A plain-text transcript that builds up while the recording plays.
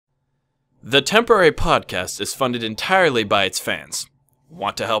The Temporary Podcast is funded entirely by its fans.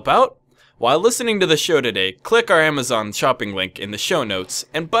 Want to help out? While listening to the show today, click our Amazon shopping link in the show notes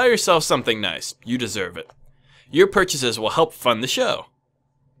and buy yourself something nice. You deserve it. Your purchases will help fund the show.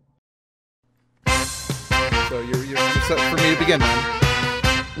 So you're set for me to begin,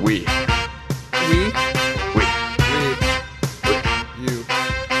 man. We. You.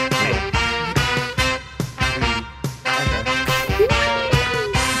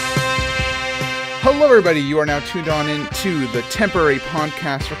 Hello, everybody. You are now tuned on into the Temporary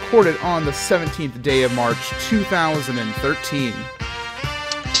Podcast, recorded on the 17th day of March, 2013.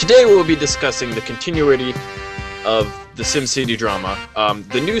 Today we'll be discussing the continuity of the SimCity drama,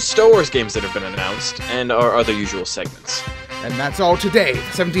 the new Star Wars games that have been announced, and our other usual segments. And that's all today, the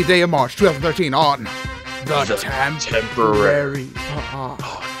 17th day of March, 2013, on the Temporary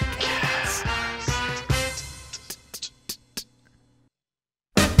Podcast.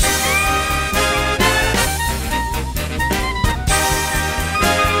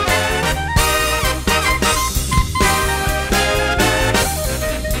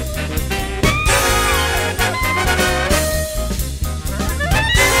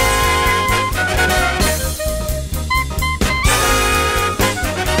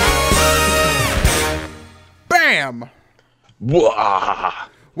 Wah!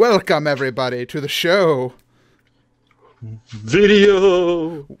 Welcome, everybody, to the show.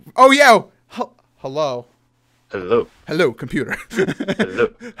 Video! Oh, yeah! Hello. Hello. Hello, computer.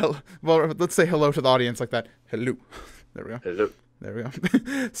 Hello. Well, let's say hello to the audience like that. Hello. There we go. Hello. There we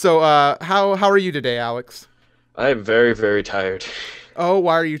go. So, how are you today, Alex? I am very, very tired. Oh,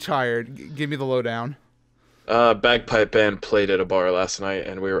 why are you tired? Give me the lowdown. Bagpipe band played at a bar last night,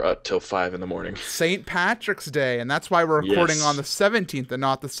 and we were up till 5 in the morning. St. Patrick's Day, and that's why we're recording Yes. on the 17th and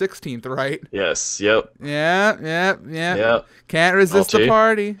not the 16th, right? Yes, yep. Yeah. Can't resist the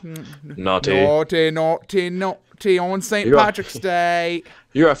party. Naughty. Naughty on St. You're- Patrick's Day.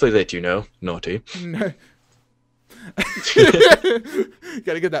 You're awfully late, you know. Naughty.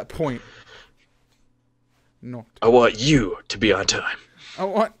 Gotta get that point. Naughty. I want you to be on time. I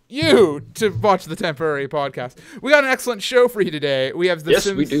want you to watch the Temporary Podcast. We got an excellent show for you today. We have the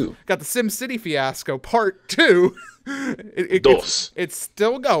Yes, we do. Got the SimCity fiasco part 2. It's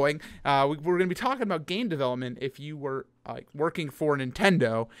still going. We're going to be talking about game development if you were working for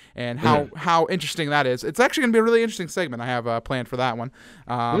Nintendo and how interesting that is. It's actually going to be a really interesting segment I have planned for that one.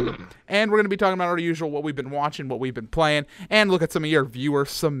 And we're going to be talking about our usual, what we've been watching, what we've been playing, and look at some of your viewer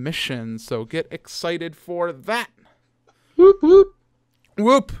submissions. So get excited for that. Whoop, whoop.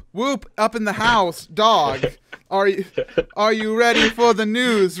 Whoop, whoop, up in the house, dog. Are you ready for the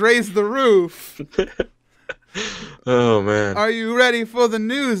news? Raise the roof. Oh, man. Are you ready for the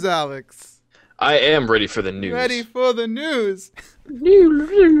news, Alex? I am ready for the news. Ready for the news.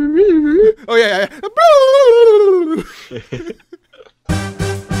 Oh, yeah.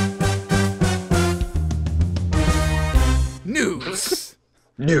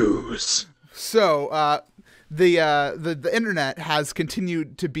 News. So, the internet has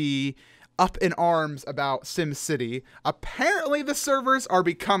continued to be up in arms about SimCity. Apparently, the servers are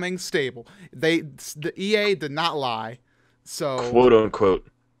becoming stable. The EA did not lie. So Quote unquote.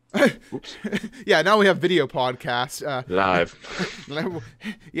 Oops. Yeah, now we have video podcast. Live.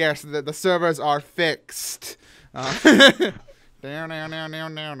 Yes, the servers are fixed.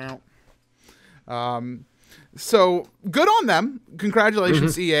 So good on them.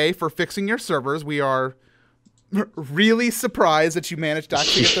 Congratulations, EA, for fixing your servers. We are really surprised that you managed to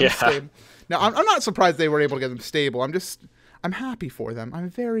actually get them stable. Now, I'm not surprised they were able to get them stable. I'm happy for them. I'm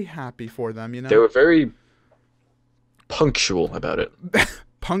very happy for them, you know? They were very punctual about it.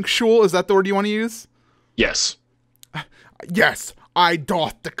 Punctual? Is that the word you want to use? Yes. Yes, I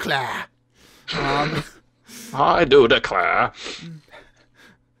doth declare. I do declare.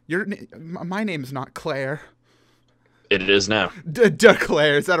 My name's not Claire. It is now.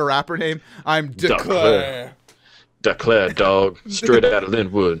 Declare. Is that a rapper name? I'm Declare. Declare, dog. Straight out of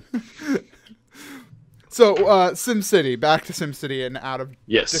Linwood. So, SimCity. Back to SimCity and out of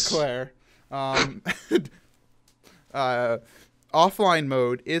Declare. Offline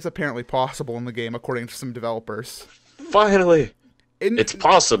mode is apparently possible in the game, according to some developers. Finally. It's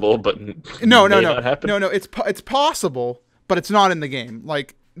possible, but no. Not happen. No. It's possible, but it's not in the game.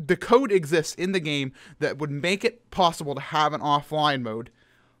 Like, the code exists in the game that would make it possible to have an offline mode.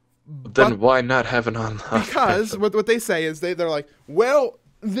 Then why not have an online? Because what they say is they're like, well,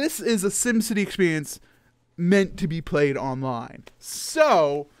 this is a SimCity experience meant to be played online.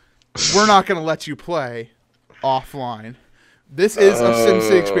 So, we're not going to let you play offline. This is a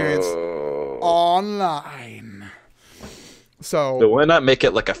SimCity experience online. So why not make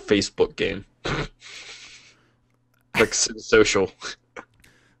it like a Facebook game? Like social.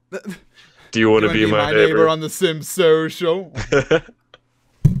 Do you want to be my neighbor on the Sims Social?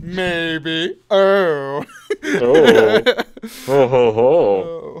 Maybe. Oh. Oh. Ho ho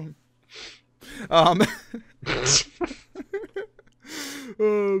ho. Um,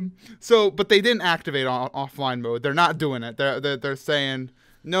 so, but they didn't activate offline mode. They're not doing it. They're saying,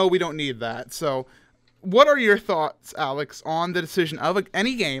 no, we don't need that. So, what are your thoughts, Alex, on the decision of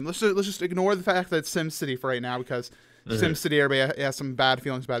any game? Let's just ignore the fact that it's SimCity for right now, because SimCity, everybody has some bad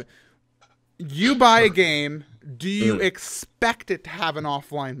feelings about it. You buy a game, do you expect it to have an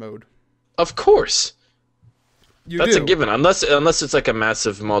offline mode? Of course. That's do. a given, unless it's like a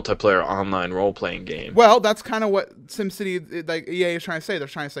massive multiplayer online role-playing game. Well, that's kind of what SimCity, like EA, is trying to say. They're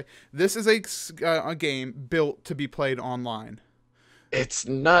trying to say this is a game built to be played online. It's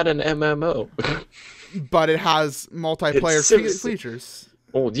not an MMO, but it has multiplayer features.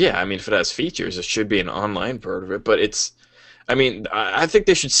 Well, yeah, I mean, if it has features, it should be an online part of it. But I mean, I think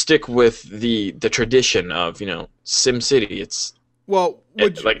they should stick with the tradition of SimCity. It's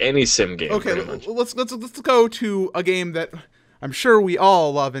like any sim game. Okay, let's go to a game that I'm sure we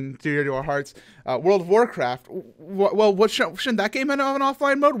all love and dear to our hearts, World of Warcraft. Well, shouldn't that game have an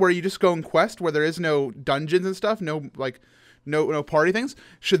offline mode where you just go and quest, where there is no dungeons and stuff, no party things?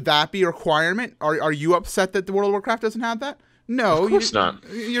 Should that be a requirement? Are you upset that the World of Warcraft doesn't have that? No, of course not.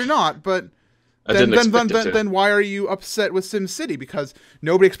 You're not, but. Then why are you upset with SimCity? Because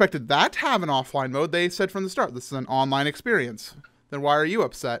nobody expected that to have an offline mode. They said from the start, this is an online experience. Then why are you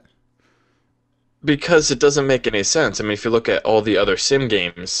upset? Because it doesn't make any sense. I mean, if you look at all the other sim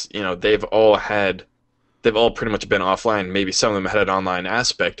games, they've all pretty much been offline. Maybe some of them had an online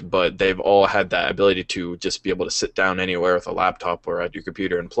aspect, but they've all had that ability to just be able to sit down anywhere with a laptop or at your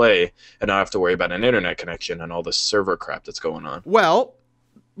computer and play, and not have to worry about an internet connection and all this server crap that's going on. Well,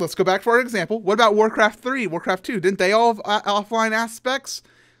 let's go back to our example. What about Warcraft 3, Warcraft 2? Didn't they all have offline aspects?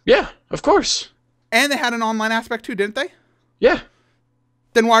 Yeah, of course. And they had an online aspect too, didn't they? Yeah.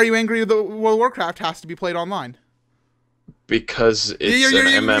 Then why are you angry that World of Warcraft has to be played online? Because it's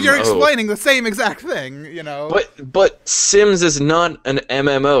an MMO. You're explaining the same exact thing, But Sims is not an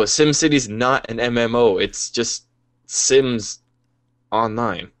MMO. SimCity's not an MMO. It's just Sims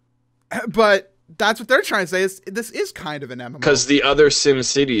online. But that's what they're trying to say. This is kind of an MMO. Because the other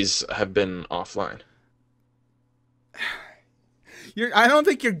SimCities have been offline. I don't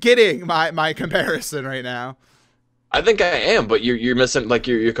think you're getting my comparison right now. I think I am, but you're missing. Like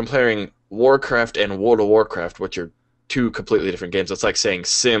you're comparing Warcraft and World of Warcraft, which are two completely different games. It's like saying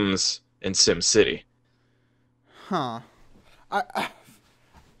Sims and SimCity. Huh.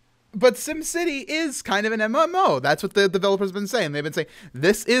 But SimCity is kind of an MMO. That's what the developers have been saying. They've been saying,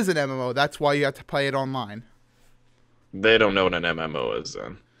 this is an MMO. That's why you have to play it online. They don't know what an MMO is,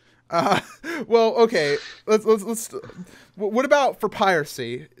 then. Well, okay. Let's. What about for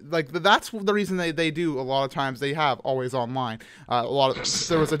piracy? Like, that's the reason they do a lot of times. They have always online. There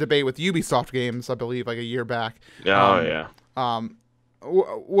was a debate with Ubisoft games, I believe, like a year back. Oh, yeah.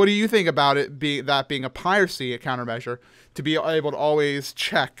 What do you think about it being a piracy countermeasure to be able to always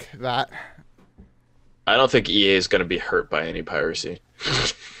check that? I don't think EA is going to be hurt by any piracy.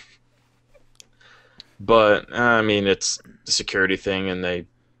 But, I mean, it's the security thing, and I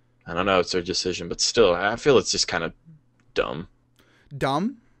don't know, it's their decision, but still, I feel it's just kind of dumb.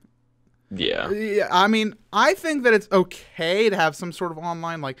 Dumb? Yeah. Yeah, I mean, I think that it's okay to have some sort of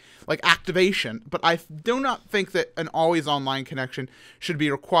online, like activation, but I do not think that an always online connection should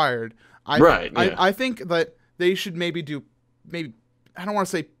be required. I think that they should maybe I don't want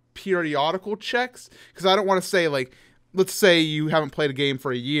to say periodical checks, because I don't want to say, like, let's say you haven't played a game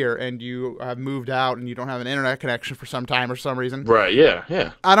for a year and you have moved out and you don't have an internet connection for some time or some reason. Right,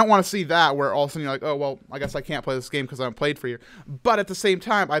 yeah. I don't want to see that where all of a sudden you're like, oh, well, I guess I can't play this game because I haven't played for a year. But at the same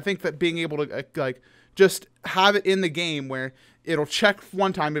time, I think that being able to, like, just have it in the game where it'll check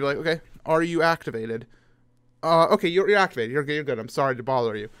one time and be like, okay, are you activated? Okay, you're activated. You're good. I'm sorry to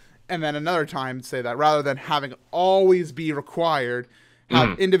bother you. And then another time say that, rather than having it always be required,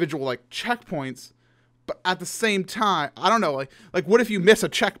 have individual, like, checkpoints. But at the same time, I don't know, like what if you miss a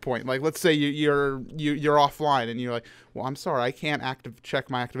checkpoint? Like, let's say you're offline and you're like, well, I'm sorry, I can't check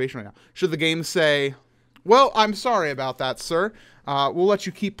my activation right now. Should the game say, well, I'm sorry about that, sir. We'll let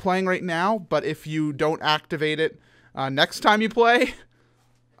you keep playing right now, but if you don't activate it next time you play,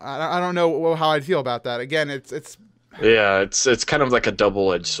 I don't know how I'd feel about that. Again, it's kind of like a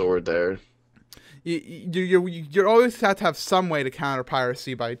double-edged sword there. You always have to have some way to counter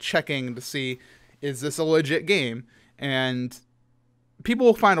piracy by checking to see, is this a legit game? And people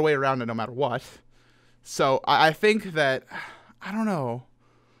will find a way around it no matter what. So I think that, I don't know.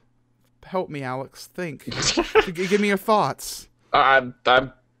 Help me, Alex. Think. Give me your thoughts. I'm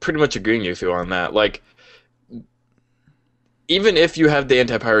pretty much agreeing with you on that. Like, even if you have the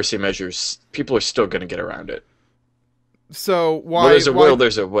anti-piracy measures, people are still going to get around it. So why? Well, there's a will,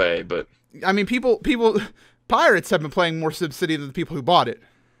 there's a way, but I mean, pirates have been playing more SimCity than the people who bought it.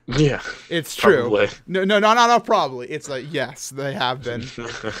 Yeah, it's true. Probably. No, probably. It's like, yes, they have been.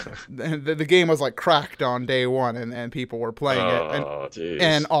 the game was like cracked on day one, and people were playing it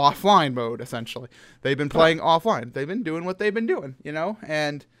and offline mode, essentially. They've been playing offline. They've been doing what they've been doing,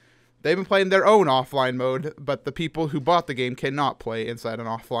 and they've been playing their own offline mode, but the people who bought the game cannot play inside an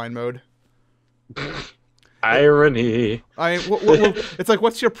offline mode. Irony. I mean, it's like,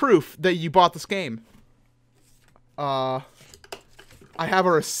 what's your proof that you bought this game? I have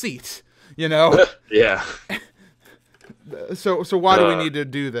a receipt, Yeah. So why do we need to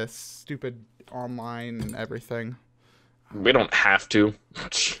do this stupid online and everything? We don't have to.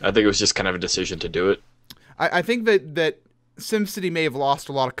 I think it was just kind of a decision to do it. I think that SimCity may have lost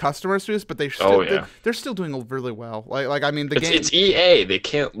a lot of customers to this, but they're still doing really well. Like I mean, game. It's EA. They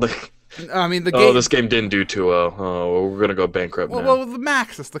can't like. I mean, the game. Oh, this game didn't do too well. Oh, we're gonna go bankrupt now. Well, the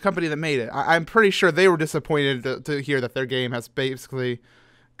Maxis, the company that made it, I'm pretty sure they were disappointed to hear that their game has basically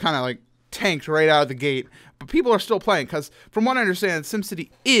kind of like tanked right out of the gate. But people are still playing because, from what I understand,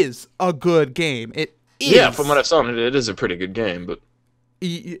 SimCity is a good game. It is. Yeah, from what I've seen, it is a pretty good game, but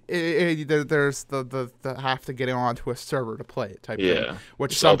there's the have to get onto a server to play it type thing,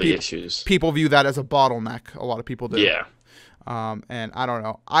 which some people view that as a bottleneck. A lot of people do. Yeah. And I don't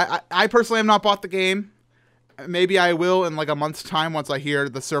know. I personally have not bought the game. Maybe I will in like a month's time once I hear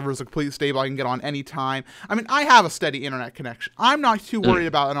the servers are completely stable. I can get on any time. I mean, I have a steady internet connection. I'm not too worried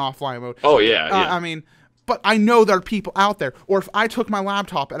about an offline mode. Oh, yeah. I mean, but I know there are people out there. Or if I took my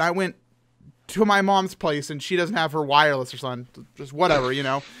laptop and I went to my mom's place and she doesn't have her wireless or something, just whatever, if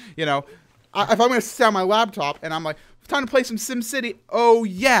I'm going to sit on my laptop and I'm like, time to play some SimCity, oh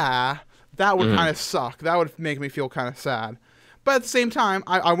yeah, that would kind of suck. That would make me feel kind of sad. But at the same time,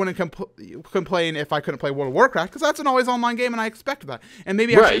 I wouldn't complain if I couldn't play World of Warcraft, because that's an always online game, and I expect that. And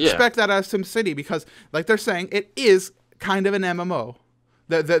maybe I should expect that out of SimCity, because, like they're saying, it is kind of an MMO.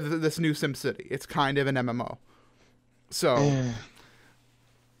 This new SimCity, it's kind of an MMO. So,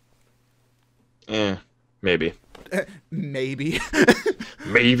 maybe. Maybe.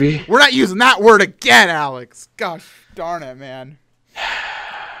 Maybe. We're not using that word again, Alex. Gosh darn it, man.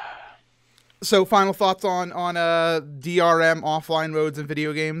 So, final thoughts on DRM offline modes in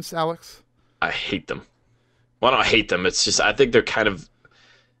video games, Alex? I hate them. Well, I don't hate them. It's just, I think they're kind of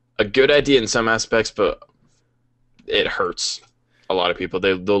a good idea in some aspects, but it hurts a lot of people.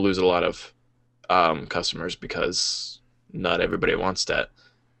 They'll lose a lot of customers because not everybody wants that.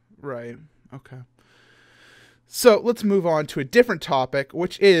 Right. Okay. So, let's move on to a different topic,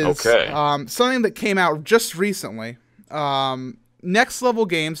 which is something that came out just recently. Next Level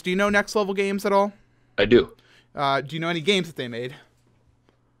Games. Do you know Next Level Games at all? I do. Do you know any games that they made?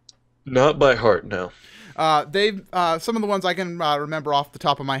 Not by heart, no. They've some of the ones I can remember off the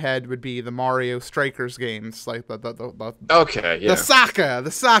top of my head would be the Mario Strikers games, like the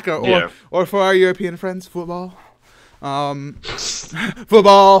soccer, or for our European friends, football.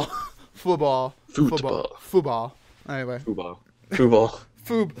 Football. Anyway. Football.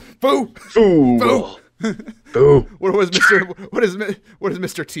 Boo. What does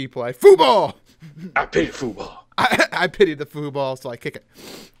Mr. T play? Football. I pity football. I pity the football, so I kick it.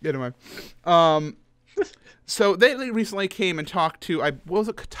 Anyway, so they recently came and talked to what was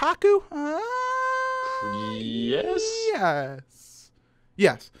it, Kotaku?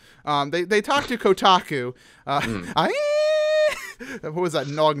 Yes. They talked to Kotaku. What was that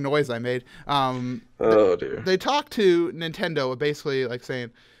noise I made? Oh dear. They talked to Nintendo, basically like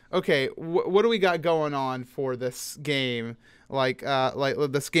saying, okay, what do we got going on for this game? Like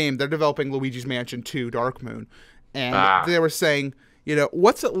this game, they're developing Luigi's Mansion 2: Dark Moon, and they were saying,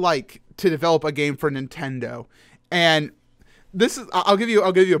 what's it like to develop a game for Nintendo? And this is, I'll give you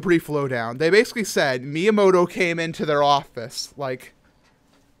a brief lowdown. They basically said Miyamoto came into their office like,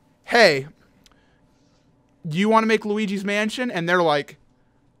 hey, you want to make Luigi's Mansion? And they're like,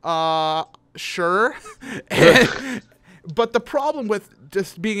 sure. But the problem with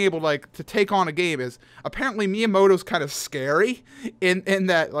just being able to take on a game is apparently Miyamoto's kind of scary in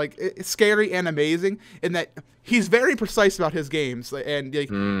that, like, it's scary and amazing in that he's very precise about his games. And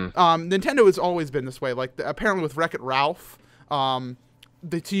Nintendo has always been this way. Like, apparently with Wreck-It Ralph, to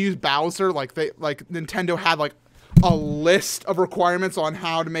use Bowser, Nintendo had like a list of requirements on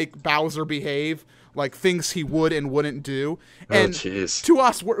how to make Bowser behave. like things he would and wouldn't do. And to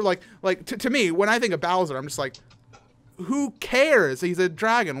us, we're to me, when I think of Bowser, I'm just like, who cares? He's a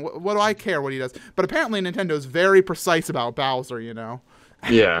dragon. What do I care what he does? But apparently Nintendo's very precise about Bowser, you know?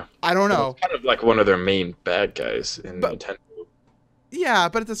 Yeah. I don't know. It's kind of like one of their main bad guys in Nintendo. Yeah,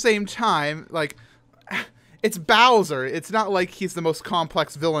 but at the same time, like, it's Bowser. It's not like he's the most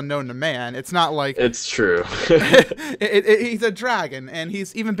complex villain known to man. It's not like... It's true. He's a dragon, and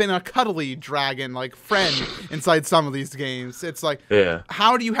he's even been a cuddly dragon, like, friend inside some of these games. It's like,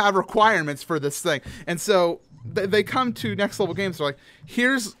 how do you have requirements for this thing? And so they come to next level games. They're like,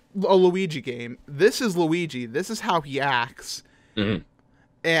 here's a Luigi game. This is Luigi. This is how he acts. Mm-hmm.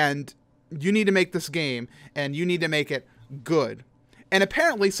 And you need to make this game, and you need to make it good. And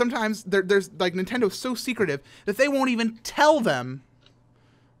apparently, sometimes there's like Nintendo's so secretive that they won't even tell them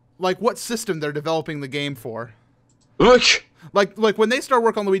like what system they're developing the game for. Like when they started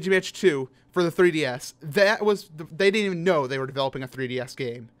work on Luigi Mansion 2 for the 3DS, they didn't even know they were developing a 3DS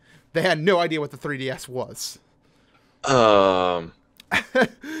game. They had no idea what the 3DS was.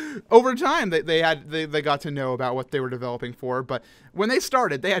 Over time, they got to know about what they were developing for, but when they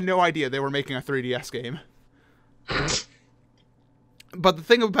started, they had no idea they were making a 3DS game. But the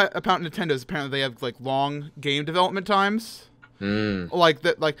thing about Nintendo is apparently they have like long game development times. Like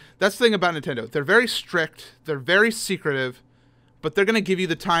that's the thing about Nintendo. They're very strict. They're very secretive, but they're gonna give you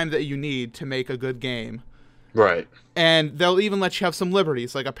the time that you need to make a good game. Right. And they'll even let you have some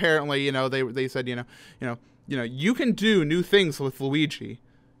liberties. Like apparently, they said, you can do new things with Luigi.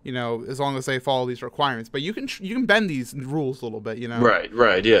 As long as they follow these requirements. But you can bend these rules a little bit,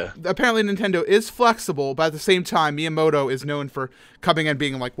 Right, yeah. Apparently Nintendo is flexible, but at the same time, Miyamoto is known for coming and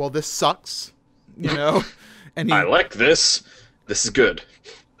being like, well, this sucks, And I like this. This is good.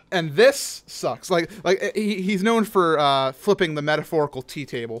 And this sucks. Like he's known for flipping the metaphorical tea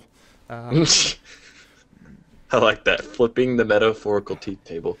table. I like that. Flipping the metaphorical tea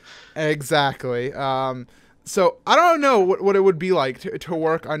table. Exactly. So I don't know what it would be like to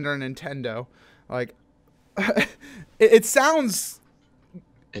work under Nintendo. Like, it sounds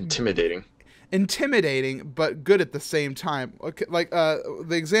intimidating, but good at the same time. Like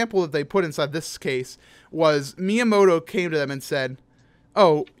the example that they put inside this case was Miyamoto came to them and said,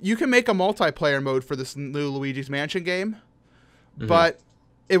 "Oh, you can make a multiplayer mode for this new Luigi's Mansion game, but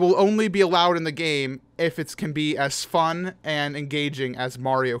it will only be allowed in the game if it can be as fun and engaging as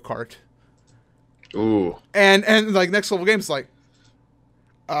Mario Kart." Ooh. And like next level games like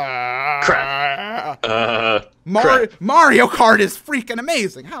crap. Mario Kart is freaking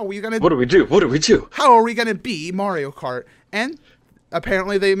amazing. How are we gonna What do we do? How are we gonna be Mario Kart? And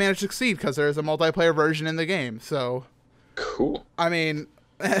apparently they managed to succeed because there's a multiplayer version in the game. So cool. I mean,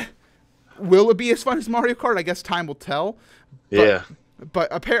 will it be as fun as Mario Kart? I guess time will tell. But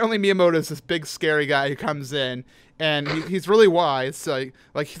apparently Miyamoto is this big scary guy who comes in, and he's really wise. So,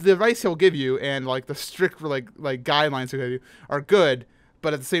 like the advice he'll give you and like the strict like guidelines he'll give you are good,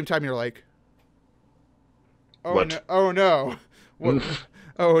 but at the same time you're like, what? Oh no, what?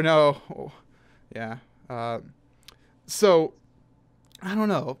 Oh no, yeah. So I don't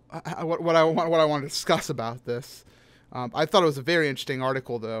know what I want to discuss about this. I thought it was a very interesting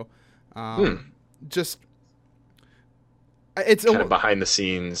article though. Just. It's kind of behind the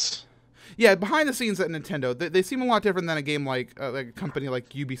scenes. Yeah, behind the scenes at Nintendo, they seem a lot different than a game like a company like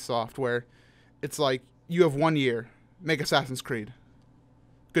Ubisoft, where it's like you have 1 year, make Assassin's Creed.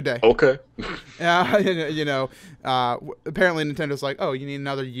 Good day. Okay. Apparently Nintendo's like, oh, you need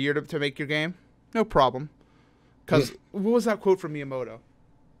another year to make your game? No problem. Because what was that quote from Miyamoto?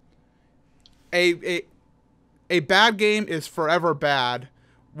 A bad game is forever bad,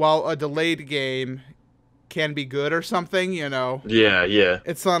 while a delayed game can be good or something, Yeah.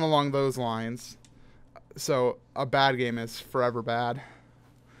 It's not along those lines. So a bad game is forever bad.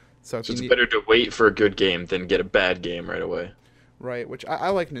 So it's better to wait for a good game than get a bad game right away. Right, which I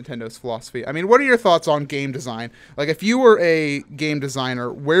like Nintendo's philosophy. I mean, what are your thoughts on game design? Like, if you were a game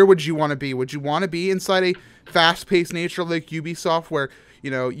designer, where would you want to be? Would you want to be inside a fast-paced nature like Ubisoft where,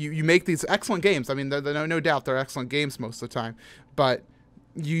 you make these excellent games? I mean, they're no doubt they're excellent games most of the time. But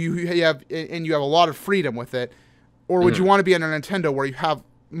you have a lot of freedom with it, or would you want to be under Nintendo where you have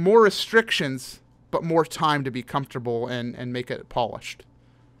more restrictions but more time to be comfortable and make it polished?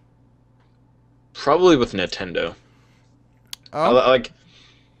 Probably with Nintendo. Like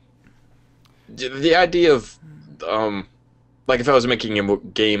the idea of like if I was making a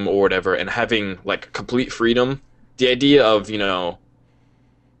game or whatever and having like complete freedom, the idea of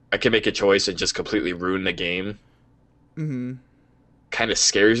I can make a choice and just completely ruin the game. Kind of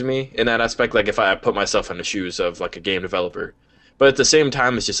scares me in that aspect. Like if I put myself in the shoes of like a game developer, But at the same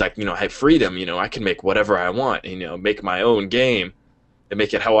time, it's just like, I have freedom, I can make whatever I want, make my own game and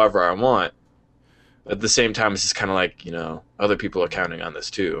make it however I want. But at the same time, it's just kind of like, other people are counting on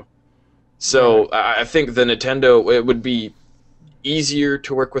this too. So I think the Nintendo, it would be easier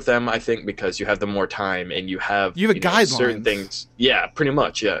to work with them, I think, because you have the more time and you have guidelines. Certain things. Yeah, pretty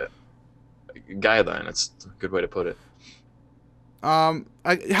much, yeah. Guideline, that's a good way to put it.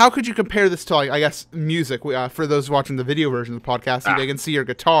 How could you compare this to, I guess, music? For those watching the video version of the podcast, they can see your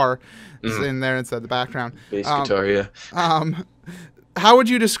guitar in there inside the background. Bass guitar, yeah. How would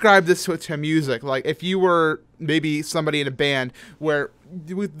you describe this to music? Like, if you were maybe somebody in a band where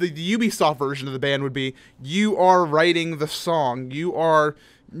with the Ubisoft version of the band would be, you are writing the song, you're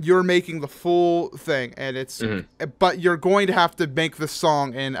making the full thing, and it's but you're going to have to make the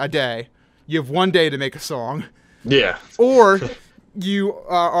song in a day. You have 1 day to make a song. Yeah. Or you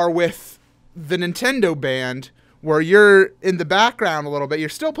are with the Nintendo band where you're in the background a little bit. You're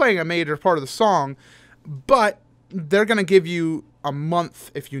still playing a major part of the song, but they're going to give you a month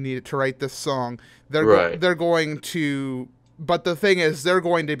if you need it to write this song. They're going to, but the thing is, they're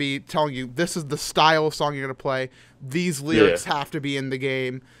going to be telling you, this is the style of song you're going to play. These lyrics have to be in the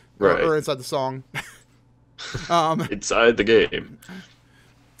game or inside the song. Inside the game.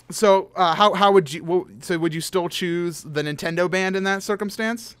 So how would you? So would you still choose the Nintendo band in that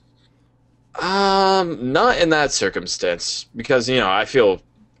circumstance? Not in that circumstance, because I feel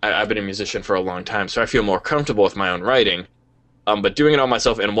I've been a musician for a long time, so I feel more comfortable with my own writing. But doing it all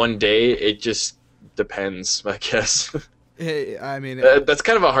myself in 1 day, it just depends, I guess. I mean, that's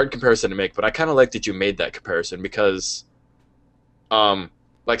kind of a hard comparison to make, but I kind of like that you made that comparison because, like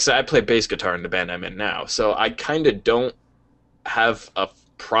I said, I play bass guitar in the band I'm in now, so I kind of don't have a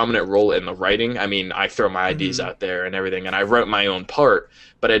prominent role in the writing. I mean, I throw my ideas out there and everything, and I write my own part,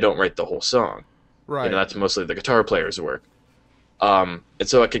 but I don't write the whole song. Right. That's mostly the guitar player's work. And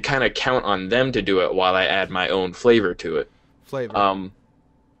so I could kind of count on them to do it while I add my own flavor to it.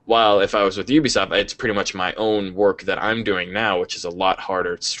 While if I was with Ubisoft, it's pretty much my own work that I'm doing now, which is a lot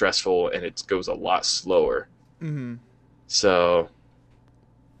harder, it's stressful, and it goes a lot slower. So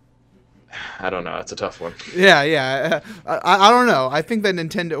I don't know. It's a tough one. Yeah. I don't know. I think that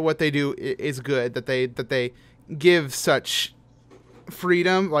Nintendo, what they do is good. That they give such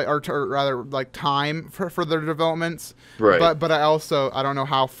freedom, or rather, like time for their developments. Right. But I don't know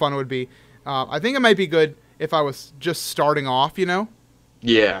how fun it would be. I think it might be good if I was just starting off.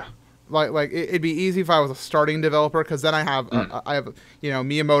 Yeah. Like it'd be easy if I was a starting developer, because then I have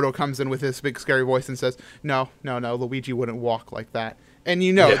Miyamoto comes in with his big scary voice and says, no, Luigi wouldn't walk like that. And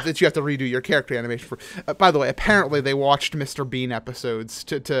that you have to redo your character animation for. By the way, apparently they watched Mr. Bean episodes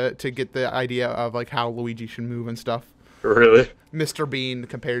to get the idea of like how Luigi should move and stuff. Really? Mr. Bean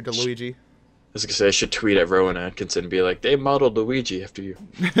compared to Luigi. I was gonna say, I should tweet at Rowan Atkinson and be like, they modeled Luigi after you.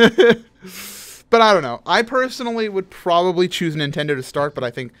 But I don't know. I personally would probably choose Nintendo to start, but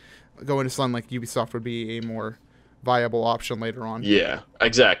I think going to something like Ubisoft would be a more viable option later on. Yeah,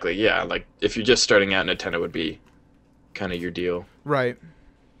 exactly. Yeah, like if you're just starting out, Nintendo would be kind of your deal. Right.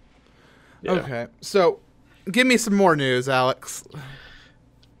 Yeah. Okay. So, give me some more news, Alex.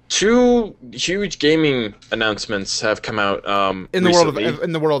 2 huge gaming announcements have come out in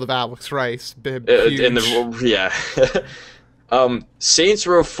the world of Alex Rice. Saints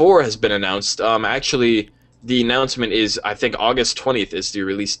Row 4 has been announced. Actually, the announcement is, I think, August 20th is the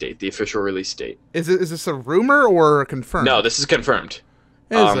release date, the official release date. Is this a rumor or confirmed? No, this is confirmed.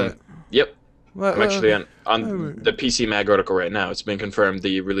 Is it? Yep. I'm actually on the PC Mag article right now. It's been confirmed.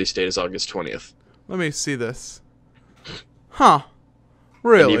 The release date is August 20th. Let me see this. Huh.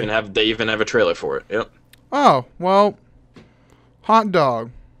 Really? They even have a trailer for it. Yep. Oh, well, hot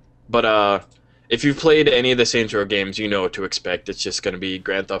dog. But if you've played any of the Saints Row games, you know what to expect. It's just going to be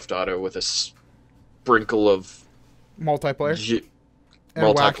Grand Theft Auto with a sprinkle of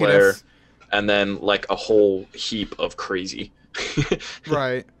multiplayer, and then like a whole heap of crazy.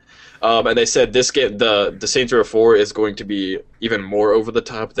 Right. And they said this game, the Saints Row 4, is going to be even more over the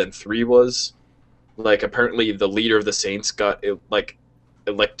top than 3 was. Like, apparently the leader of the Saints got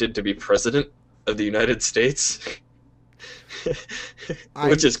elected to be president of the United States.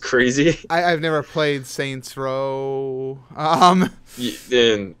 Which is crazy. I've never played Saints Row.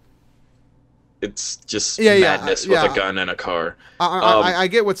 And it's just madness with a gun and a car. I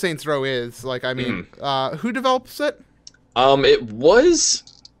get what Saints Row is. Like, I mean, who develops it? It was...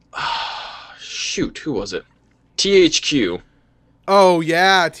 shoot, who was it? THQ. Oh,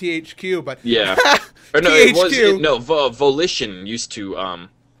 yeah, THQ, but... Yeah. Or no, Volition used to...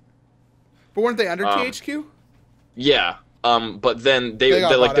 But weren't they under THQ? Yeah. But then they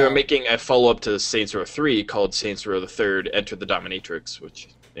were making a follow-up to Saints Row 3 called Saints Row the Third: Enter the Dominatrix, which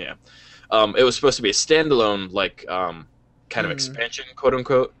it was supposed to be a standalone kind of expansion, quote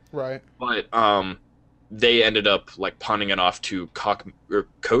unquote. Right. But they ended up like pawning it off to Koch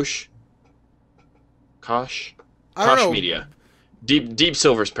Media. Deep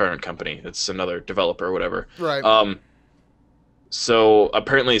Silver's parent company. It's another developer or whatever. Right. So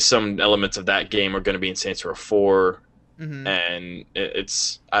apparently some elements of that game are going to be in Saints Row 4. And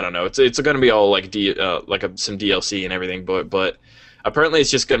it's I don't know. It's going to be all like some DLC and everything, but apparently it's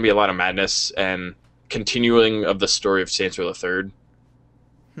just going to be a lot of madness and continuing of the story of Saints Row the Third,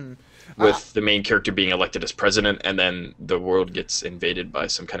 with the main character being elected as president, and then the world gets invaded by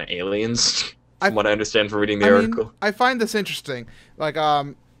some kind of aliens. From what I understand from reading the article, I find this interesting. Like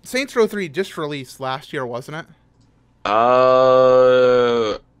Saints Row 3 just released last year, wasn't it?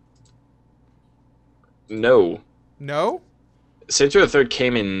 No. No? Saints Row the Third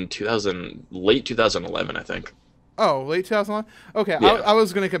came in late 2011, I think. Oh, late 2011? Okay, yeah. I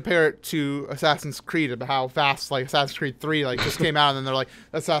was going to compare it to Assassin's Creed, about how fast like Assassin's Creed 3 like just came out, and then they're like,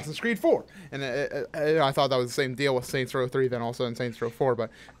 Assassin's Creed 4. And I thought that was the same deal with Saints Row 3, then also in Saints Row 4, but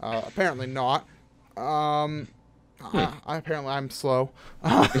apparently not. Apparently I'm slow.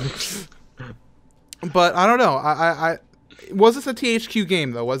 But I don't know. Was this a THQ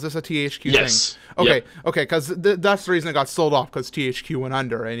game, though? Was this a THQ thing? Yes. Okay, yep. Okay, because that's the reason it got sold off, because THQ went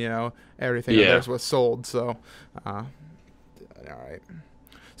under, and, everything of theirs was sold, so, all right.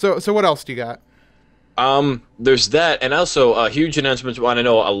 So what else do you got? There's that, and also, huge announcements. Want to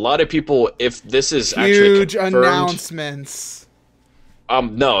know, a lot of people, if this is actually confirmed... Huge announcements.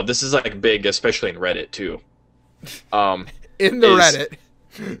 No, this is, like, big, especially in Reddit, too. In the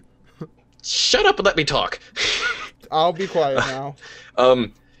Reddit. Shut up and let me talk. I'll be quiet now.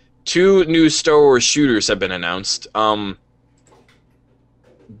 2 new Star Wars shooters have been announced.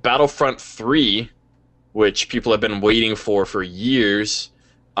 Battlefront 3, which people have been waiting for years,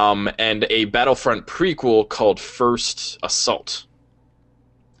 and a Battlefront prequel called First Assault.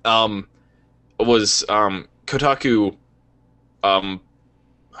 Was Kotaku... what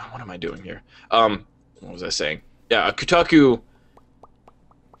am I doing here? What was I saying? Yeah, Kotaku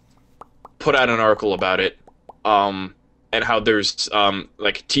put out an article about it. And how there's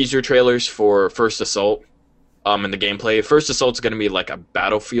like teaser trailers for First Assault in the gameplay. First Assault's going to be like a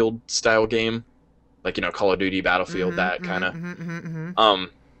Battlefield style game, like Call of Duty, Battlefield, that kind of.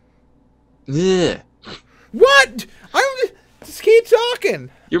 Yeah. What? Just keep talking.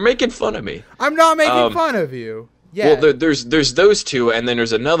 You're making fun of me. I'm not making fun of you. Yeah. Well, there's those 2, and then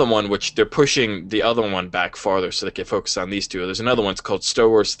there's another one which they're pushing the other one back farther so they can focus on these 2. There's another one. It's called Star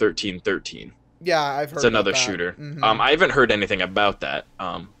Wars 1313. Yeah, I've heard. It's another shooter. I haven't heard anything about that.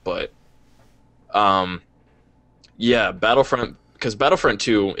 Yeah, Battlefront, because Battlefront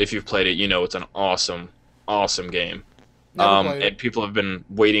 2, if you've played it, it's an awesome game. And people have been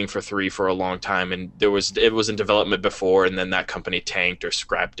waiting for 3 for a long time, and it was in development before, and then that company tanked or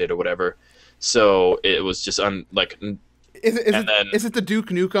scrapped it or whatever. So it was just Is it the Duke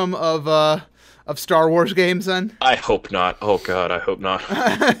Nukem of Star Wars games, then? I hope not. Oh God, I hope not.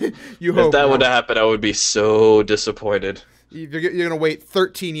 You hope if that would happen, I would be so disappointed. You're gonna wait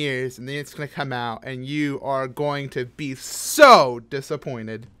 13 years, and then it's gonna come out, and you are going to be so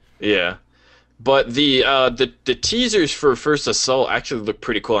disappointed. Yeah, but the teasers for First Assault actually look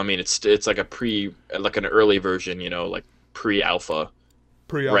pretty cool. I mean, it's like an early version, like pre-alpha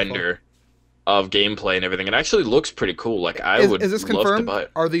render of gameplay and everything. It actually looks pretty cool. Like is this love confirmed? To buy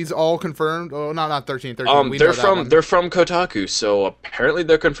it. Are these all confirmed? Oh, not 13. They're from Kotaku, so apparently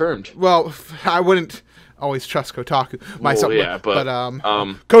they're confirmed. Well, I wouldn't always trust Kotaku myself. Well, yeah, but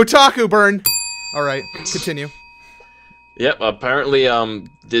Kotaku burn. All right, continue. Yep. Apparently,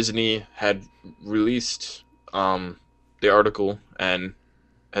 Disney had released the article and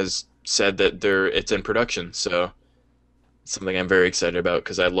has said that it's in production. So. Something I'm very excited about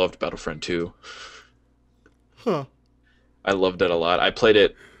because I loved Battlefront 2. Huh. I loved it a lot. I played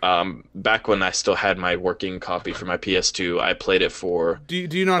it back when I still had my working copy for my PS2. I played it for... Do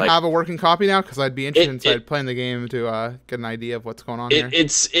you not have a working copy now? Because I'd be interested in playing the game to get an idea of what's going on here.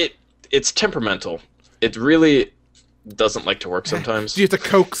 It's temperamental. It really doesn't like to work sometimes. Do you have to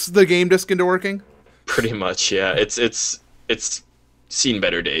coax the game disc into working? Pretty much, yeah. It's seen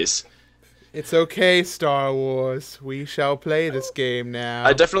better days. It's okay, Star Wars. We shall play this game now.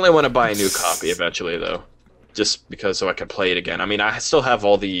 I definitely want to buy a new copy eventually, though. Just because so I can play it again. I mean, I still have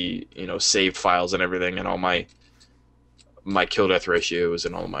all the, saved files and everything, and all my kill death ratios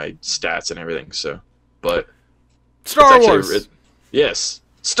and all my stats and everything, so. But. Star Wars! Yes.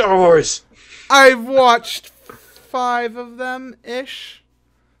 Star Wars! I've watched 5 of them ish.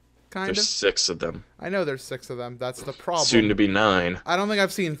 There's 6 of them. I know there's 6 of them. That's the problem. Soon to be 9. I don't think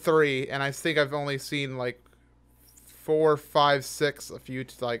I've seen 3, and I think I've only seen like 4, 5, 6 a few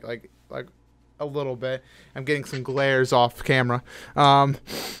like a little bit. I'm getting some glares off camera.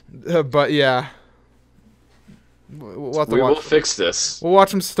 But yeah. We'll will fix this. We'll watch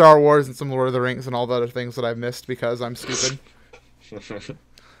some Star Wars and some Lord of the Rings and all the other things that I've missed because I'm stupid.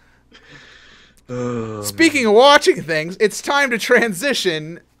 Speaking of watching things, it's time to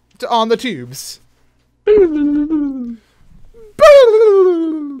transition to On the Tubes. Hello.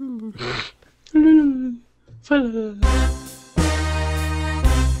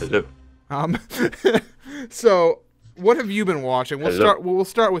 So what have you been watching? We'll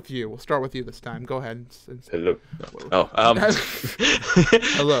start with you. We'll start with you this time. Go ahead. Hello.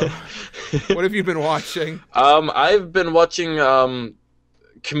 Hello. What have you been watching? I've been watching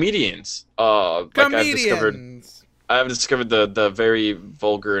comedians. Comedians. I've discovered the very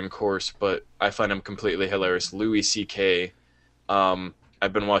vulgar and coarse, but I find him completely hilarious. Louis C.K.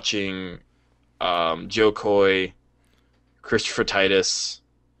 I've been watching Joe Coy, Christopher Titus,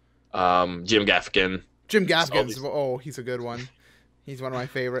 Jim Gaffigan. Jim Gaffigan's, he's a good one. He's one of my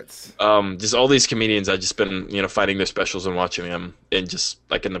favorites. Just all these comedians, I've just been, finding their specials and watching them, and just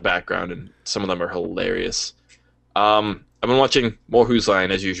like in the background, and some of them are hilarious. I've been watching more Whose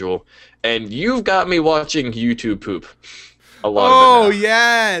Line as usual, and you've got me watching YouTube poop. A lot of it now. Oh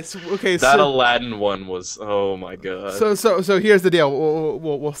yes. Okay. That Aladdin one was. Oh my god. So here's the deal.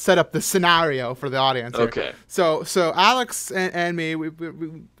 We'll set up the scenario for the audience here. Okay. So Alex and me,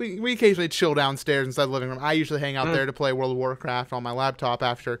 we occasionally chill downstairs inside the living room. I usually hang out there to play World of Warcraft on my laptop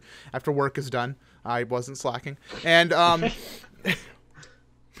after work is done. I wasn't slacking. And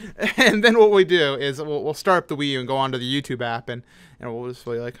and then what we do is we'll start up the Wii U and go onto the YouTube app and we'll just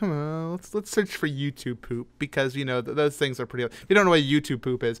be like, come on, let's search for YouTube poop, because those things are pretty. If you don't know what YouTube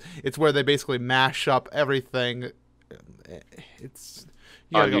poop is, it's where they basically mash up everything. It's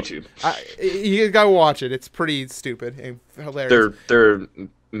on YouTube. You gotta watch it. It's pretty stupid and hilarious. They're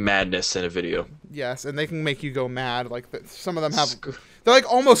madness in a video. Yes, and they can make you go mad. Like some of them have. They're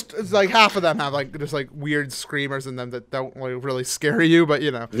like almost. It's like half of them have like just like weird screamers in them that don't like really scare you, but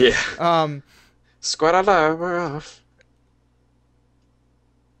Yeah. Squad alive, we're off.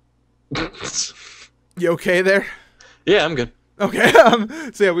 You okay there? Yeah, I'm good. Okay.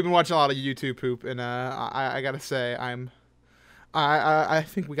 So yeah, we've been watching a lot of YouTube poop, and I gotta say, I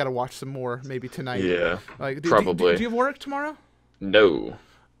think we gotta watch some more maybe tonight. Yeah. Like probably. Do you have work tomorrow? No.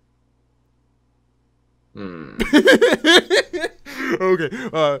 Okay.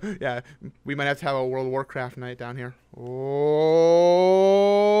 Yeah, we might have to have a World of Warcraft night down here. Oh.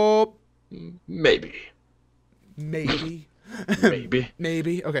 Maybe. Maybe. Okay.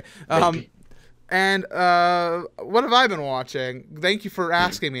 Maybe. And what have I been watching? Thank you for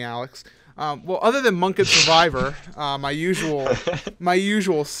asking me, Alex. Well, other than Monk and Survivor, my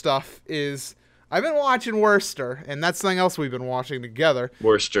usual stuff is I've been watching Worcester, and that's something else we've been watching together.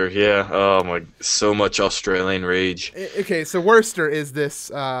 Worcester, yeah. Oh my, so much Australian rage. Okay, so Worcester is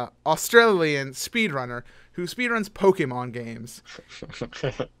this Australian speedrunner who speedruns Pokemon games.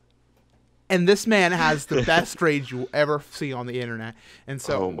 And this man has the best rage you'll ever see on the internet. And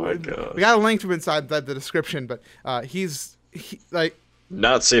so oh my god, we got a link to him inside the description, but he's like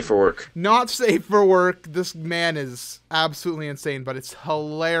not safe for work. Not safe for work. This man is absolutely insane, but it's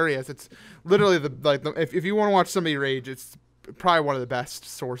hilarious. It's literally if you want to watch somebody rage, it's probably one of the best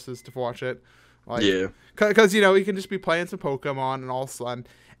sources to watch it. Like, yeah, because you can just be playing some Pokemon and all of a sudden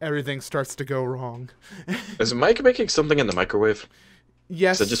everything starts to go wrong. Is Mike making something in the microwave?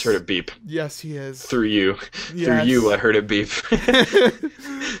 Yes. I just heard it beep. Yes, he is. Through you. Yes. Through you, I heard it beep.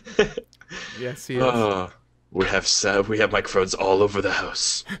 Yes, he is. We have microphones all over the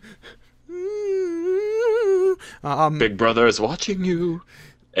house. Big Brother is watching you.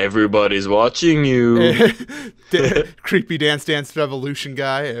 Everybody's watching you. Creepy Dance Dance Revolution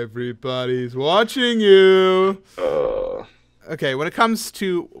guy. Everybody's watching you. Okay, when it comes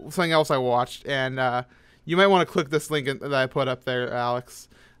to something else I watched, and you might want to click this link that I put up there, Alex.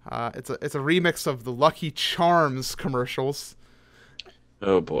 It's a remix of the Lucky Charms commercials.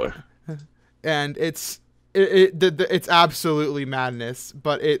 Oh boy! And it's absolutely madness,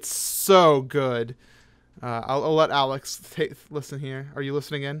 but it's so good. I'll let Alex listen here. Are you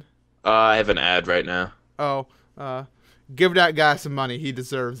listening in? I have an ad right now. Oh, give that guy some money. He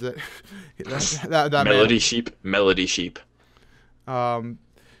deserves it. that Melody man. Sheep.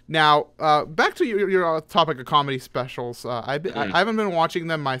 Now, back to your topic of comedy specials. I haven't been watching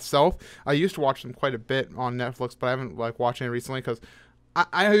them myself. I used to watch them quite a bit on Netflix, but I haven't watched any recently because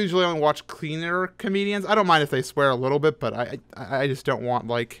I usually only watch cleaner comedians. I don't mind if they swear a little bit, but I just don't want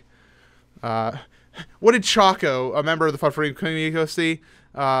like. What did Chaco, a member of the Fun Free community, go see?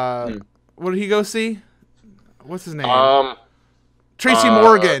 What did he go see? What's his name? Tracy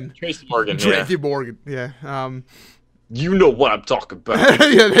Morgan. Tracy Morgan. Tracy Morgan. Yeah. You know what I'm talking about.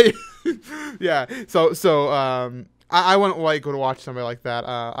 Yeah. So I wouldn't like go to watch somebody like that.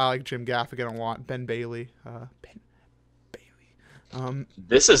 I like Jim Gaffigan a lot. Ben Bailey.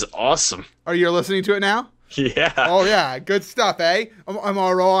 This is awesome. Are you listening to it now? Yeah. Oh yeah, good stuff, eh? I'm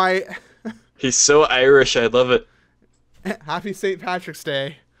all right. He's so Irish. I love it. Happy St. Patrick's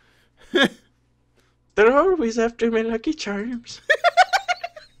Day. They're always after my Lucky Charms.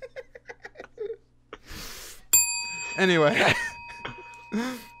 Anyway.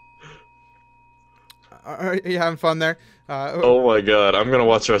 Are you having fun there? Oh my god, I'm gonna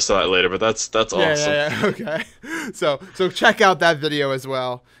watch the rest of that later, but that's awesome. Yeah, okay. So check out that video as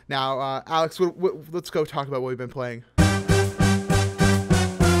well. Now, Alex, let's go talk about what we've been playing.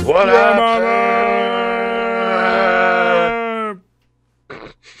 What up?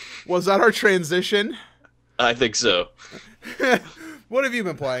 Was that our transition? I think so. What have you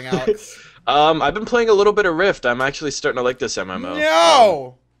been playing, Alex? I've been playing a little bit of Rift. I'm actually starting to like this MMO.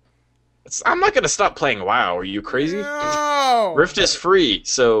 No! I'm not gonna stop playing WoW. Are you crazy? No! Rift is free,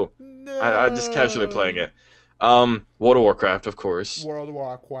 so No! I'm just casually playing it. World of Warcraft, of course. World of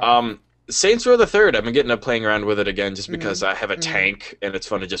Warcraft. Saints Row the Third. I've been getting up playing around with it again just because I have a tank and it's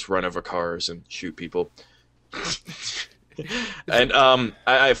fun to just run over cars and shoot people. And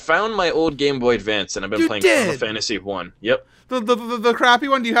I found my old Game Boy Advance and I've been playing Final Fantasy 1. Yep. The crappy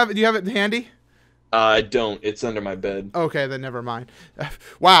one. Do you have it handy? I don't. It's under my bed. Okay, then never mind.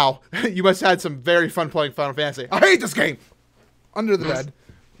 Wow, you must have had some very fun playing Final Fantasy. I hate this game. Under the bed.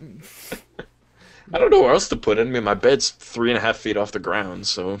 I don't know where else to put it. I mean, my bed's 3.5 feet off the ground,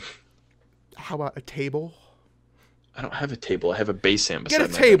 so. How about a table? I don't have a table. I have a base amp beside Get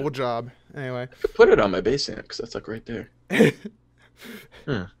a my table bed. job. Anyway. I could put it on my base amp because that's like right there.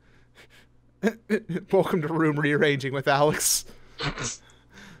 Welcome to Room Rearranging with Alex.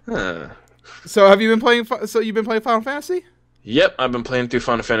 Huh. So have you been playing? You've been playing Final Fantasy? Yep, I've been playing through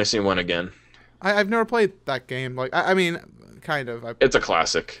Final Fantasy 1 again. I've never played that game. Like I mean, kind of. It's a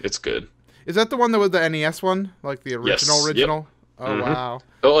classic. It's good. Is that the one that was the NES one, like the original? Yes. Original? Yep. Oh wow.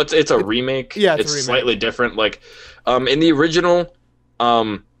 Oh, it's a remake. Yeah, it's a remake. Slightly different. Like, in the original,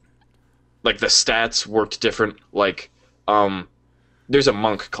 like the stats worked different. Like, there's a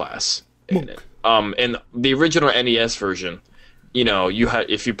monk class in it. In the original NES version, you know,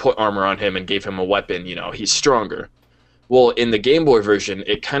 if you put armor on him and gave him a weapon, you know, he's stronger. Well, in the Game Boy version,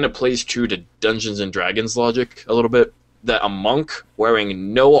 it kind of plays true to Dungeons and Dragons logic a little bit. That a monk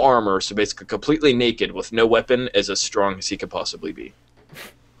wearing no armor, so basically completely naked with no weapon, is as strong as he could possibly be.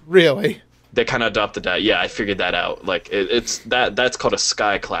 Really? They kind of adopted that. Yeah, I figured that out. Like that's called a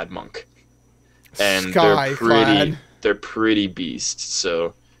sky-clad monk, and they're pretty beasts.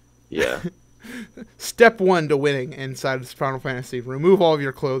 So, yeah. Step 1 to winning inside of Final Fantasy: remove all of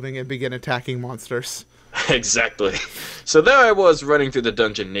your clothing and begin attacking monsters. Exactly. So there I was running through the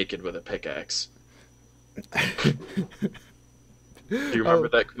dungeon naked with a pickaxe. Do you remember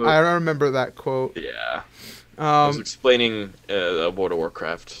that quote? I remember that quote. Yeah. I was explaining World of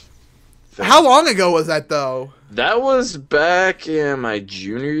Warcraft thing. How long ago was that, though? That was back in my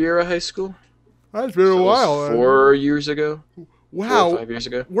junior year of high school. That's been a while. 4 years ago. Wow. 4 or 5 years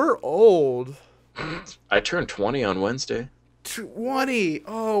ago. We're old. I turned 20 on Wednesday. 20?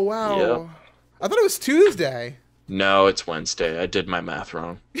 Oh, wow. Yep. I thought it was Tuesday. No, it's Wednesday. I did my math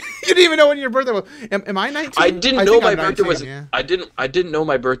wrong. You didn't even know when your birthday was. Am I 19? I didn't know my birthday 19, was. yeah. I didn't know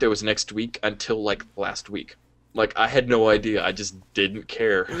my birthday was next week until like last week. Like I had no idea. I just didn't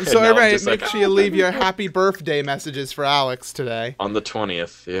care. So everybody, make sure you leave your happy birthday messages for Alex today. On the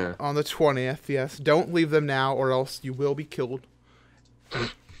 20th, yeah. On the 20th, yes. Don't leave them now, or else you will be killed.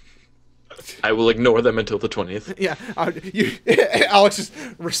 I will ignore them until the 20th. Yeah. Alex just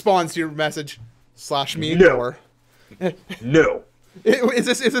responds to your message / me ignore. No. Is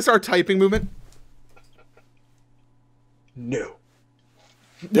this our typing movement? No.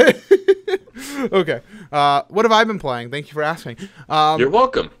 Okay. What have I been playing? Thank you for asking. You're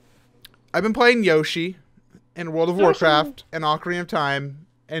welcome. I've been playing Yoshi and World of Warcraft and Ocarina of Time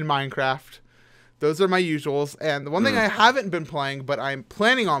and Minecraft. Those are my usuals. And the one thing I haven't been playing, but I'm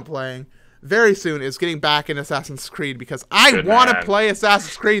planning on playing very soon, is getting back in Assassin's Creed, because I want to play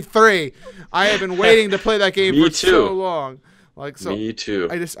Assassin's Creed 3. I have been waiting to play that game for so long. Me too.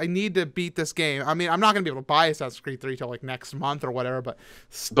 I need to beat this game. I mean, I'm not going to be able to buy Assassin's Creed 3 till like next month or whatever, but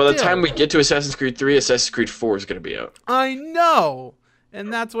still. By the time we get to Assassin's Creed 3, Assassin's Creed 4 is going to be out. I know.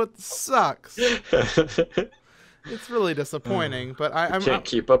 and that's what sucks. It's really disappointing, but I can't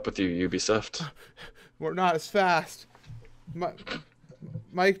keep up with you, Ubisoft. We're not as fast.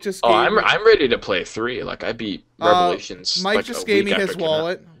 Mike just gave I'm ready to play 3. Like, I beat Revelations. Mike just gave me his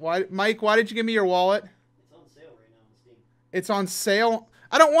wallet. Why, Mike? Why did you give me your wallet? It's on sale right now on Steam. It's on sale.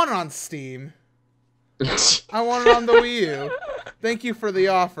 I don't want it on Steam. I want it on the Wii U. Thank you for the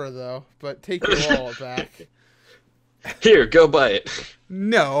offer, though, but take your wallet back. Here, go buy it.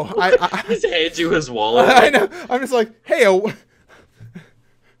 No, He hands you his wallet. I know. I'm just like, hey,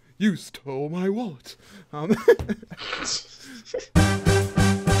 you stole my wallet.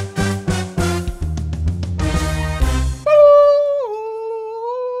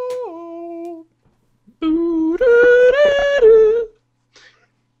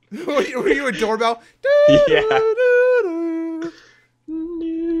 Were you a doorbell? Yeah.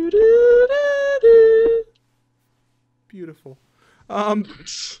 Beautiful.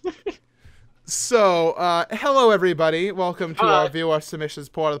 So, hello everybody. Welcome to our viewer submissions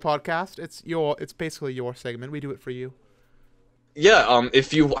part of the podcast. It's basically your segment. We do it for you. Yeah,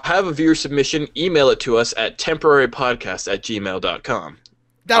 if you have a viewer submission, email it to us at temporarypodcast@gmail.com.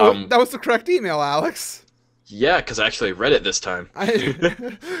 That was the correct email, Alex. Yeah, because I actually read it this time.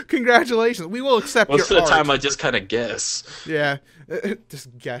 Congratulations. We will accept Most your of the art. time I just kind of guess. Yeah,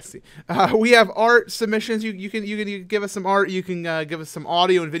 just guessing. We have art submissions. You can give us some art. You can give us some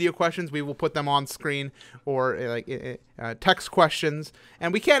audio and video questions. We will put them on screen, or text questions.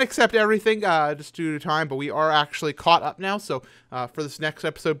 And we can't accept everything just due to time, but we are actually caught up now. So for this next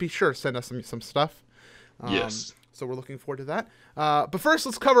episode, be sure to send us some stuff. Yes. So we're looking forward to that. But first,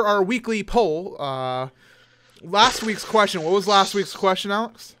 let's cover our weekly poll. Last week's question. What was last week's question,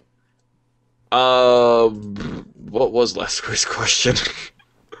 Alex? What was last week's question?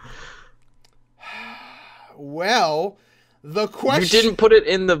 Well, the question... You didn't put it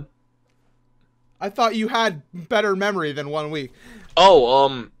in the... I thought you had better memory than 1 week.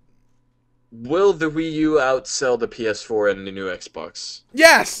 Oh, will the Wii U outsell the PS4 and the new Xbox?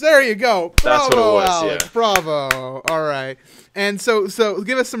 Yes, there you go. Bravo, That's what it was, Alex. yeah. Bravo. All right. And so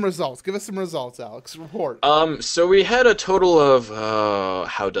give us some results. Give us some results, Alex. Report. So we had a total of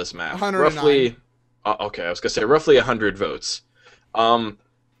how does math? 109. Roughly. Okay, I was gonna say roughly 100 votes.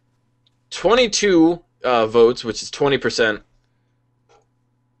 22 votes, which is 20%.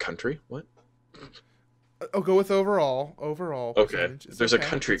 Country? What? I'll go with overall. Overall. Okay. There's a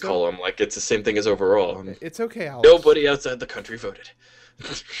country column. Like, it's the same thing as overall. It's okay, Alex. Nobody outside the country voted.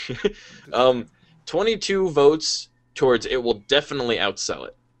 22 votes towards it will definitely outsell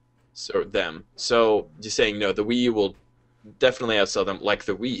it. So them. So just saying no, the Wii U will definitely outsell them like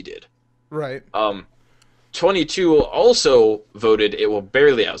the Wii did. Right. 22 also voted it will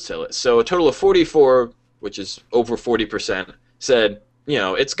barely outsell it. So a total of 44, which is over 40%, said,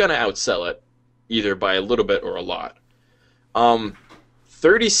 it's gonna outsell it, either by a little bit or a lot.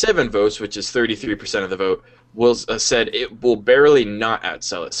 37 votes, which is 33% of the vote, said it will barely not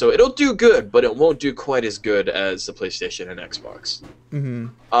outsell it. So it'll do good, but it won't do quite as good as the PlayStation and Xbox.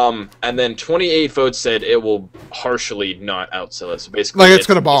 Mm-hmm. And then 28 votes said it will harshly not outsell it. So basically, it's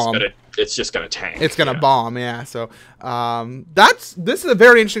going to bomb. It's just going to tank. It's going to bomb, yeah. So this is a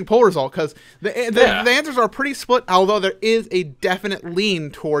very interesting poll result because the answers are pretty split, although there is a definite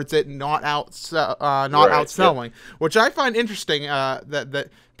lean towards it not outselling, which I find interesting that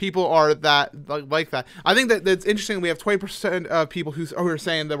people are like that. I think that's interesting. We have 20% of people who are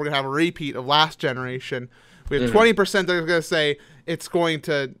saying that we're going to have a repeat of last generation. We have 20% that are going to say it's going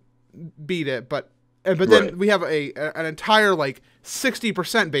to beat it, but then we have an entire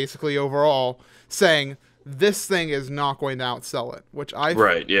 60% basically overall saying this thing is not going to outsell it, which I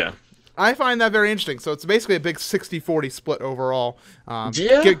find that very interesting. So it's basically a big 60-40 split overall.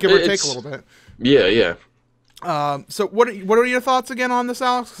 Give or take a little bit. Yeah. So what are your thoughts again on this,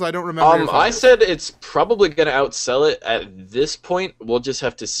 Alex? Because I don't remember. Your thoughts. I said it's probably going to outsell it at this point. We'll just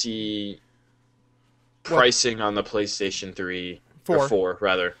have to see pricing on the PlayStation 3 or 4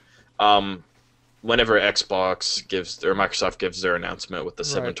 rather. Whenever Xbox gives or Microsoft gives their announcement with the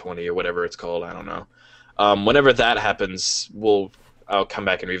 720 or whatever it's called, I don't know. Whenever that happens, I'll come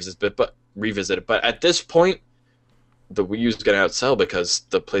back and revisit it. But at this point, the Wii U is going to outsell because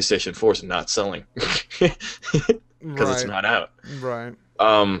the PlayStation 4 is not selling because it's not out. Right.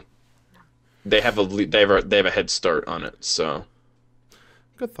 They have a head start on it. So.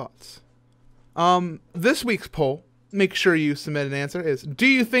 Good thoughts. This week's poll. Make sure you submit an answer, is do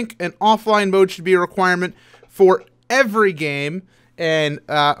you think an offline mode should be a requirement for every game? And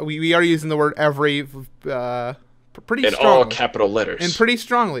we are using the word every pretty in strongly. all capital letters. And pretty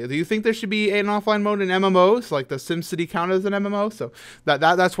strongly. Do you think there should be an offline mode in MMOs, like the SimCity count as an MMO? So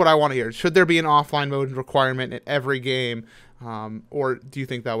that's what I want to hear. Should there be an offline mode requirement in every game, or do you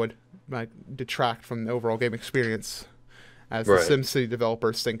think that would detract from the overall game experience, as the SimCity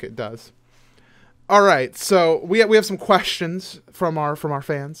developers think it does? All right, so we have some questions from our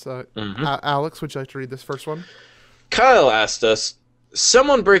fans. Alex, would you like to read this first one? Kyle asked us,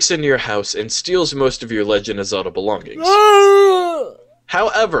 someone breaks into your house and steals most of your Legend of Zelda belongings.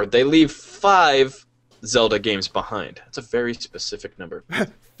 However, they leave 5 Zelda games behind. That's a very specific number.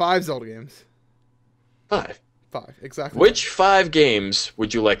 5 Zelda games. 5. 5, exactly. Which 5 games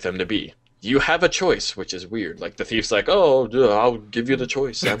would you like them to be? You have a choice, which is weird. Like, the thief's like, oh, I'll give you the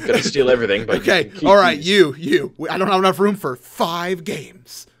choice. I'm going to steal everything, but okay, you can keep all right, these. you. I don't have enough room for 5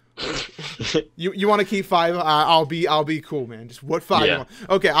 games. you want to keep 5? I'll be cool, man. Just what 5 you want?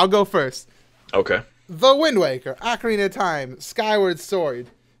 Okay, I'll go first. Okay. The Wind Waker, Ocarina of Time, Skyward Sword,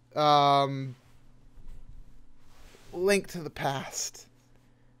 Link to the Past.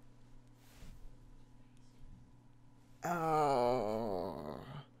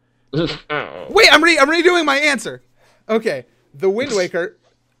 Wait, I'm redoing my answer. Okay, The Wind Waker,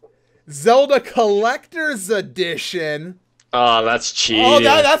 Zelda Collector's Edition. Oh, that's cheating. Oh,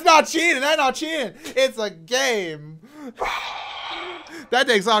 that's not cheating. That's not cheating. It's a game. That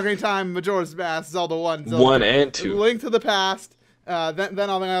takes Ocarina of Time, Majora's Mask, Zelda 1, Zelda 1 and 2. Link to the Past. Then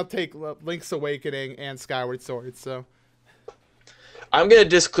I'll take Link's Awakening and Skyward Sword. So I'm going to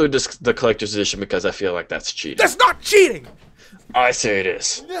disclude the Collector's Edition because I feel like that's cheating. that's not cheating. I say it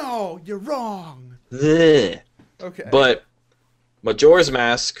is. No, you're wrong. Ugh. Okay. But Majora's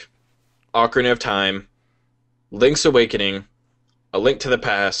Mask, Ocarina of Time, Link's Awakening, A Link to the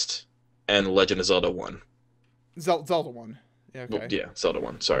Past, and Legend of Zelda 1. Zelda 1. Yeah, okay. Well, yeah, Zelda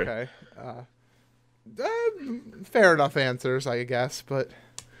 1, sorry. Okay. Fair enough answers, I guess, but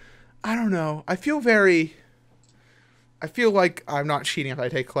I don't know. I feel like I'm not cheating if I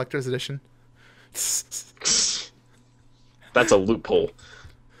take Collector's Edition. That's a loophole.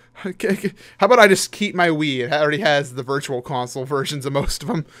 Okay. How about I just keep my Wii? It already has the virtual console versions of most of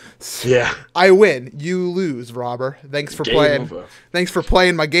them. Yeah. I win. You lose, Robber. Thanks for Game playing. over. Thanks for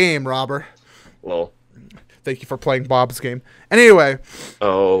playing my game, Robber. Lol. Thank you for playing Bob's game. Anyway.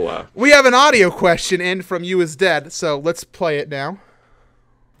 Oh, wow. We have an audio question in from You Is Dead, so let's play it now.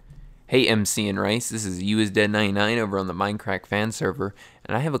 Hey, MC and Rice, this is You Is Dead 99 over on the Minecraft fan server,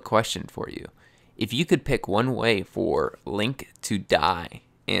 and I have a question for you. If you could pick one way for Link to die,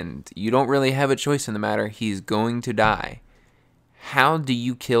 and you don't really have a choice in the matter, he's going to die, how do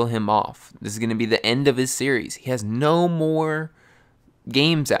you kill him off? This is going to be the end of his series. He has no more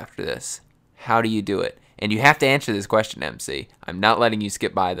games after this. How do you do it? And you have to answer this question, MC. I'm not letting you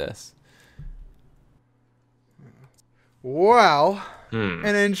skip by this. Well,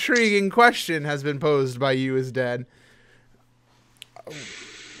 an intriguing question has been posed by You Is Dead.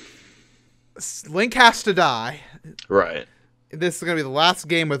 Link has to die. Right. This is going to be the last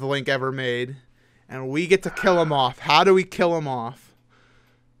game with Link ever made, and we get to kill him off. How do we kill him off?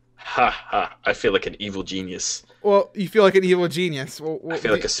 Ha ha. I feel like an evil genius. Well, you feel like an evil genius. Well, I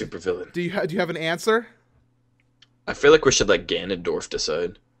feel like a supervillain. Do you have an answer? I feel like we should let Ganondorf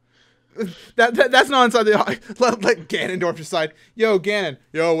decide. That's not inside the... Let Ganondorf decide. Yo, Ganon.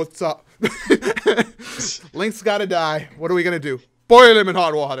 Yo, what's up? Link's got to die. What are we going to do? Boil him in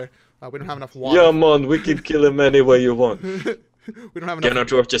hot water. We don't have enough water. Yeah, man, we can kill him any way you want. We don't have enough...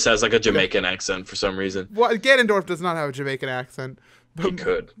 Ganondorf just has like a Jamaican accent for some reason. Well, Ganondorf does not have a Jamaican accent. He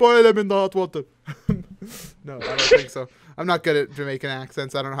could. Boil him in the hot water. No, I don't think so. I'm not good at Jamaican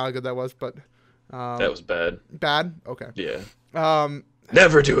accents. I don't know how good that was, but... that was bad. Bad? Okay. Yeah.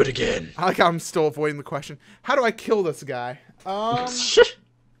 Never do it again. I like how I'm still avoiding the question. How do I kill this guy? I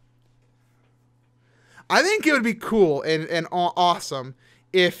think it would be cool and awesome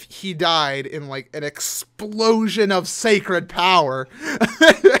if he died in like an explosion of sacred power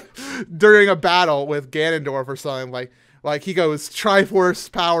during a battle with Ganondorf or something. Like he goes Triforce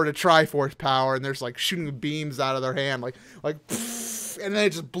power to Triforce power, and there's like shooting beams out of their hand, like pfft, and then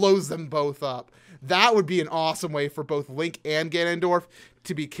it just blows them both up. That would be an awesome way for both Link and Ganondorf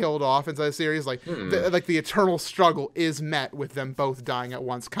to be killed off inside the series. Like, the eternal struggle is met with them both dying at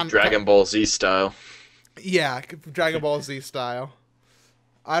once. Dragon Ball Z style. Yeah, Dragon Ball Z style.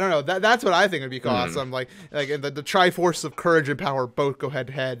 I don't know. That's what I think would be awesome. Like the Triforce of courage and power both go head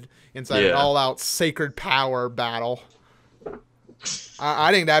to head inside an all-out sacred power battle.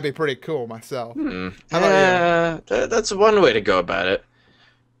 I think that'd be pretty cool myself. How about you? That's one way to go about it.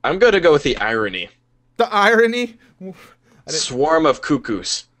 I'm going to go with the irony. The irony? Swarm of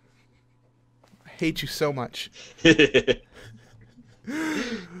cuckoos. I hate you so much.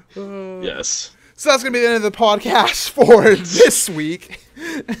 Yes. So that's going to be the end of the podcast for this week.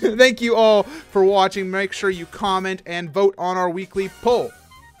 Thank you all for watching. Make sure you comment and vote on our weekly poll.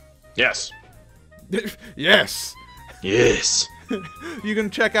 Yes. Yes. Yes. You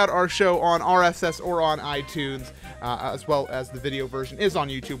can check out our show on RSS or on iTunes, as well as the video version is on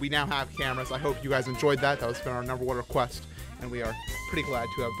YouTube. We now have cameras. I hope you guys enjoyed that. That was been our number one request, and we are pretty glad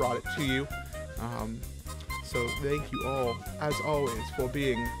to have brought it to you. So thank you all, as always, for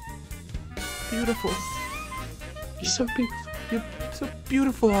being beautiful. You're so beautiful. You're so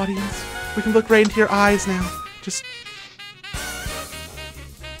beautiful, audience. We can look right into your eyes now. Just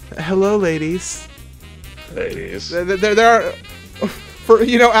hello, ladies. Ladies. There are, for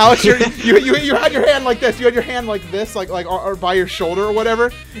Alex, you had your hand like this. You had your hand like this, like or by your shoulder or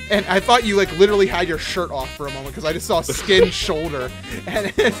whatever. And I thought you like literally had your shirt off for a moment because I just saw skin shoulder,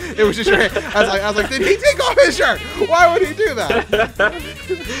 and it was just your hand. I was like, did he take off his shirt? Why would he do that?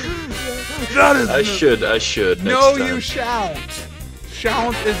 I should. No, next time. you shan't.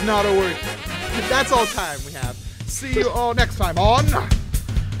 Shan't is not a word. That's all time we have. See you all next time on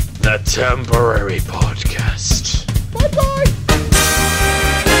The Temporary Podcast. Bye-bye.